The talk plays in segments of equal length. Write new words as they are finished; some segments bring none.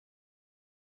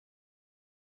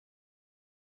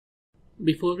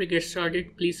Before we get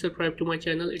started, please subscribe to my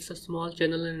channel. It's a small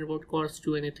channel and it won't cost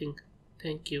you anything.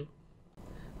 Thank you.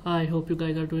 I hope you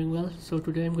guys are doing well. So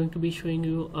today I'm going to be showing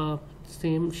you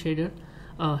same shader,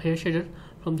 hair shader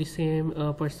from the same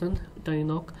person,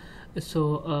 tinkynocky.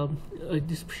 So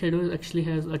this shader actually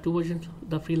has two versions,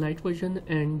 the free light version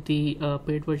and the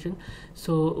paid version.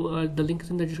 So the link is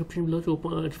in the description below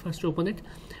to first open it,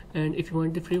 and if you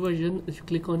want the free version, if you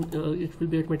click on it will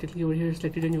be automatically over here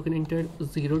selected, and you can enter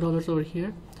 $0 over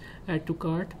here, add to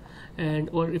cart. And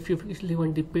or if you actually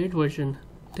want the paid version,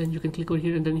 then you can click over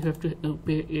here and then you have to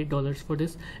pay $8 for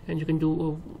this, and you can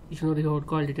do the reward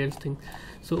call details thing.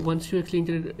 So once you actually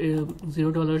enter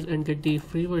 $0 and get the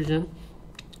free version,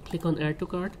 click on add to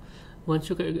cart. Once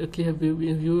you actually have view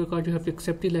your cart, you have to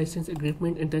accept the license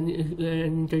agreement and then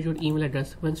enter your email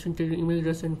address. Once you enter your email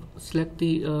address and select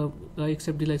the I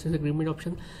accept the license agreement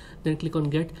option, then click on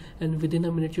get, and within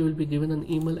a minute you will be given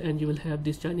an email and you will have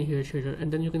this tiny hair shader.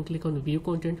 And then you can click on view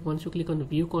content. Once you click on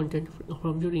view content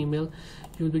from your email,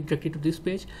 you will be directed to this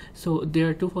page. So there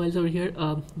are two files over here.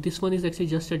 This one is actually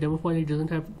just a demo file, it doesn't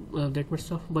have that much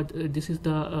stuff, but this is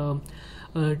the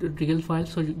real file,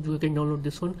 so you can download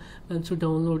this one. And so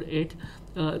download it.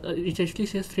 It actually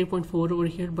says 3.4 over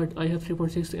here, but I have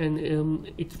 3.6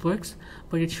 and it works,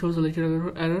 but it shows a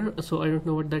little error, so I don't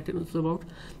know what that is about.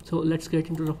 So let's get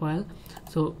into the file.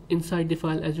 So inside the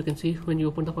file, as you can see, when you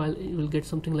open the file, you will get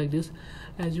something like this.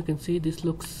 As you can see, this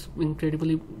looks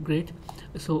incredibly great.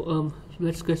 So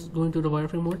let's go into the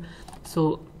wireframe mode.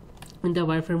 So in the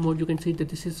wireframe mode, you can see that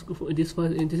this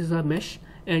is a mesh,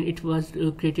 and it was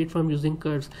created from using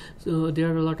curves. So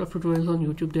there are a lot of tutorials on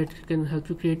YouTube that can help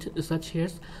you create such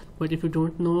hairs, but if you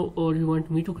don't know or you want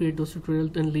me to create those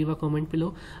tutorials, then leave a comment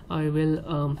below. I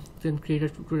will then create a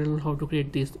tutorial on how to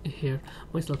create this hair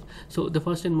myself. So the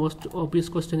first and most obvious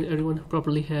question everyone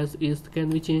probably has is, can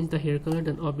we change the hair color?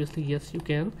 Then obviously yes, you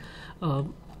can.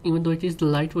 Even though it is the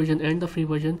light version and the free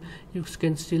version, you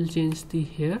can still change the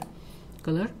hair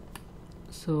color.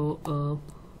 So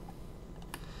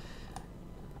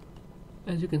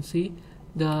as you can see,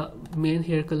 the main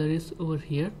hair color is over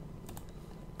here,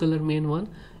 color main one.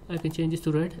 I can change this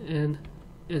to red, and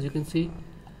as you can see,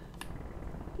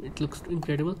 it looks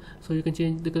incredible. So you can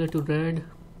change the color to red,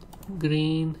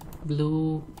 green,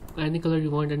 blue, any color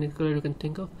you want, any color you can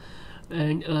think of.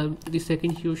 And the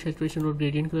second hue, saturation or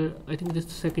gradient color, I think this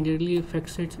secondarily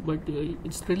affects it, but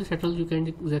it's really subtle, you can't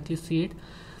exactly see it.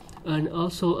 And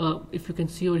also if you can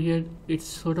see over here, it's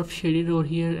sort of shaded over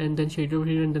here and then shaded over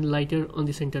here and then lighter on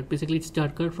the center. Basically it's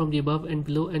darker from the above and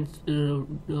below, and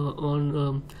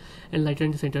and lighter in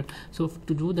the center. So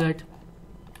to do that,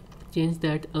 change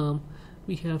that,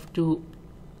 we have to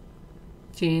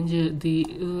change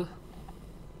the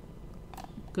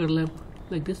curl lamp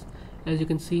like this. As you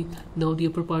can see, now the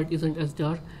upper part isn't as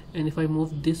dark, and if I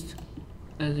move this,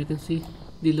 as you can see,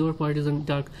 the lower part isn't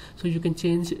dark. So you can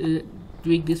change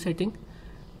tweak this setting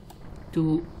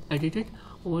to edit it,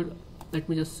 or let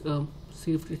me just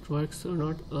see if it works or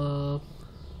not.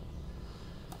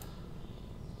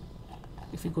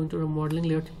 If you go into the modeling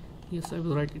layout, yes, I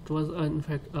was right, it was in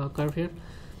fact a curve here.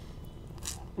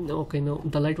 Okay, no,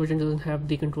 the light version doesn't have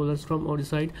the controllers from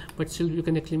outside, but still you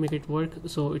can actually make it work,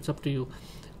 so it's up to you.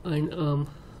 And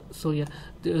so yeah,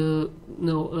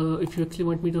 now if you actually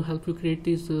want me to help you create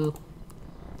these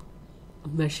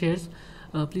mesh hairs,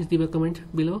 please leave a comment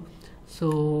below.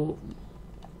 So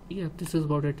yeah, this is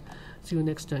about it. See you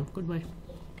next time. Goodbye.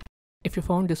 If you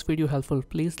found this video helpful,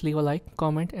 please leave a like,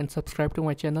 comment and subscribe to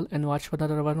my channel, and watch for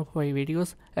another one of my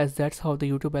videos, as that's how the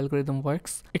YouTube algorithm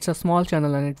works. It's a small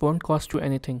channel and it won't cost you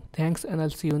anything. Thanks, and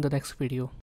I'll see you in the next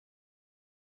video.